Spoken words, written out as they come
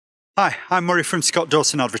Hi, I'm Murray from Scott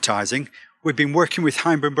Dawson Advertising. We've been working with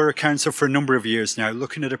Hyndburn Borough Council for a number of years now,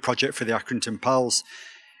 looking at a project for the Accrington Pals.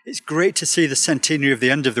 It's great to see the centenary of the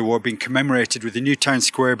end of the war being commemorated with the new town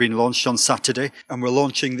square being launched on Saturday, and we're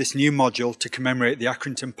launching this new module to commemorate the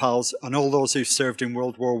Accrington Pals and all those who served in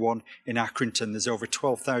World War I in Accrington. There's over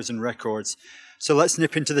 12,000 records. So let's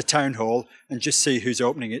nip into the town hall and just see who's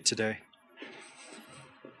opening it today.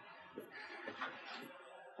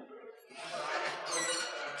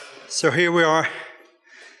 So here we are,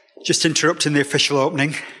 just interrupting the official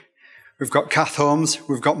opening. We've got Kath Holmes,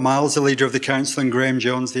 we've got Miles, the leader of the council, and Graham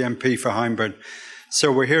Jones, the MP for Hyndburn.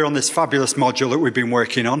 So we're here on this fabulous module that we've been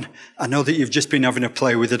working on. I know that you've just been having a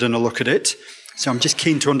play with it and a look at it. So I'm just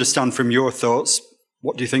keen to understand from your thoughts,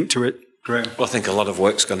 what do you think to it, Graham? Well, I think a lot of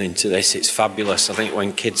work's gone into this. It's fabulous. I think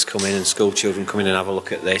when kids come in and school children come in and have a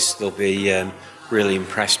look at this, they'll be really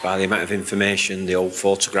impressed by the amount of information, the old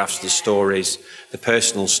photographs, the stories, the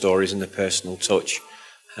personal stories and the personal touch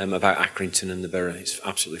about Accrington and the borough. It's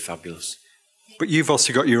absolutely fabulous. But you've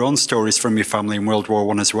also got your own stories from your family in World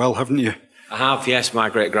War I as well, haven't you? I have, yes. My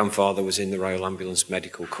great-grandfather was in the Royal Ambulance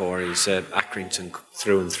Medical Corps. He's Accrington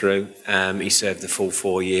through and through. He served the full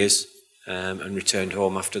 4 years and returned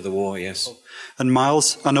home after the war, yes. And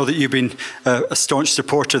Miles, I know that you've been a staunch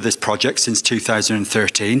supporter of this project since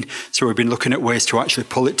 2013, so we've been looking at ways to actually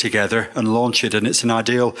pull it together and launch it, and it's an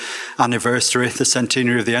ideal anniversary, the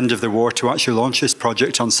centenary of the end of the war, to actually launch this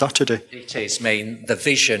project on Saturday. It is. I mean, the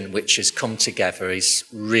vision which has come together is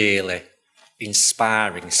really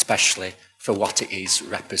inspiring, especially for what it is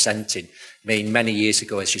representing. I mean, many years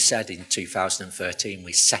ago, as you said, in 2013,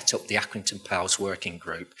 we set up the Accrington Pals Working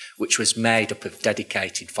Group, which was made up of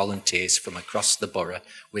dedicated volunteers from across the borough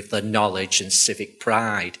with the knowledge and civic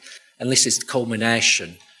pride. And this is the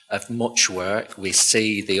culmination of much work. We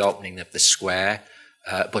see the opening of the square,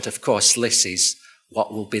 but of course, this is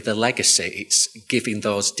what will be the legacy. It's giving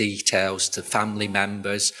those details to family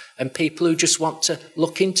members and people who just want to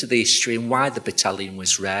look into the history and why the battalion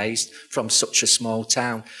was raised from such a small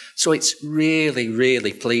town. So it's really,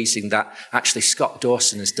 really pleasing that actually Scott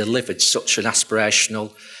Dawson has delivered such an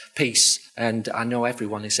aspirational piece, and I know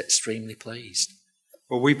everyone is extremely pleased.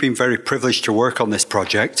 Well, we've been very privileged to work on this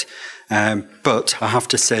project, but I have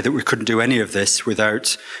to say that we couldn't do any of this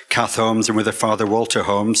without Kath Holmes and with her father Walter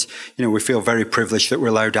Holmes. You know, we feel very privileged that we're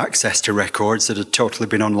allowed access to records that had totally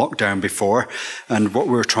been on lockdown before, and what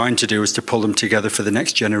we were trying to do is to pull them together for the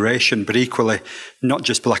next generation, but equally not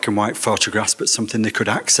just black and white photographs, but something they could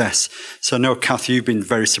access. So I know, Kath, you've been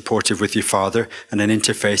very supportive with your father and an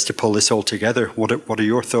interface to pull this all together. What are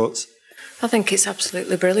your thoughts? I think it's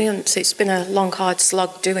absolutely brilliant. It's been a long, hard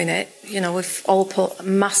slog doing it. You know, we've all put a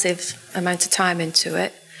massive amount of time into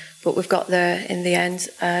it, but we've got there in the end.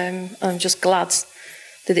 I'm just glad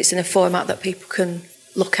that it's in a format that people can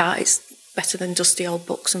look at. It's better than dusty old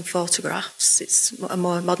books and photographs. It's a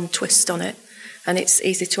more modern twist on it, and it's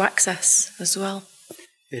easy to access as well.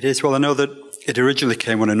 It is. Well, I know that it originally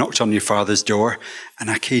came when I knocked on your father's door, and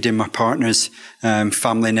I keyed in my partner's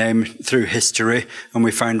family name through history, and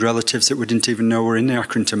we found relatives that we didn't even know were in the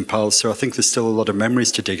Accrington Pals. So I think there's still a lot of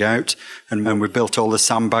memories to dig out. And we built all the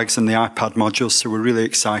sandbags and the iPad modules, so we're really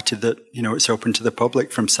excited that, you know, it's open to the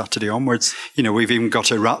public from Saturday onwards. You know, we've even got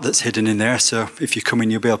a rat that's hidden in there, so if you come in,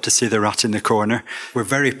 you'll be able to see the rat in the corner. We're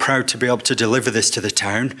very proud to be able to deliver this to the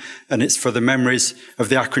town, and it's for the memories of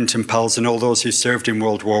the Accrington Pals and all those who served in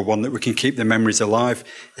World War I that we can keep the memories alive,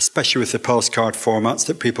 especially with the postcard formats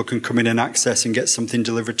that people can come in and access and get something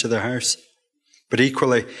delivered to their house. But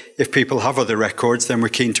equally, if people have other records, then we're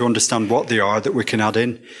keen to understand what they are that we can add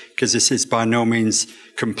in, because this is by no means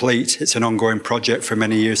complete. It's an ongoing project for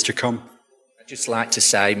many years to come. I'd just like to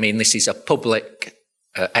say, I mean, this is a public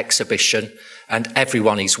exhibition, and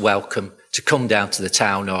everyone is welcome to come down to the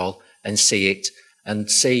town hall and see it,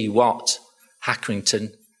 and see what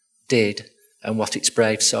Accrington did and what its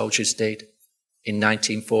brave soldiers did in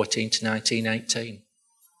 1914 to 1918.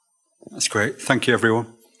 That's great. Thank you,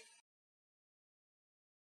 everyone.